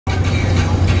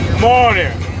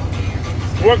Morning.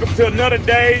 Welcome to another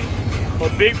day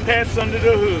of Big Pats Under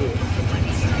the Hood.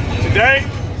 Today,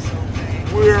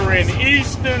 we're in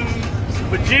Eastern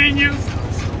Virginia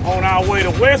on our way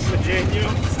to West Virginia.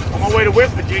 On my way to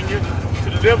West Virginia to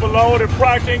deliver load at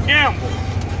Procter & Gamble.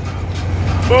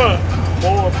 But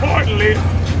more importantly,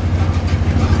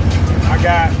 I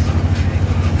got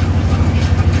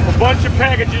a bunch of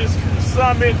packages from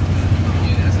Summit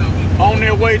on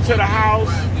their way to the house.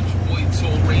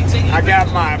 I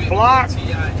got my block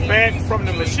back from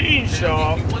the machine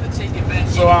shop,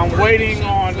 so I'm waiting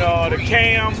on the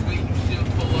cam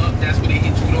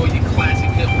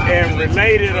and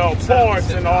related parts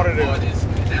in order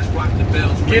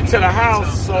to get to the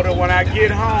house so that when I get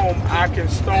home, I can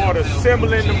start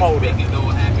assembling the motor.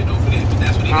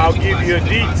 I'll give you a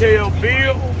detailed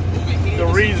bill,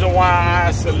 the reason why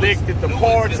I selected the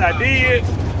parts I did,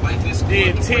 the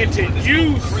intended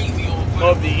use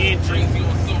of the engine,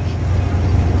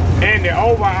 and the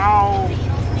overall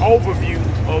overview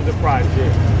of the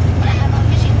project.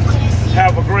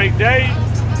 Have a great day.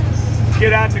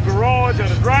 Get out the garage or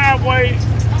the driveway,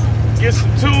 get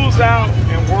some tools out,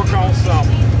 and work on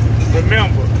something.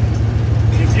 Remember,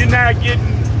 if you're not getting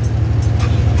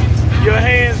your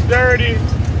hands dirty,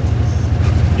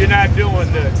 you're not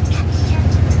doing nothing.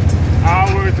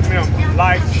 Always remember,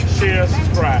 like, share,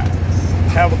 subscribe.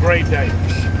 Have a great day.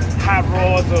 Hot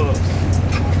Rods us.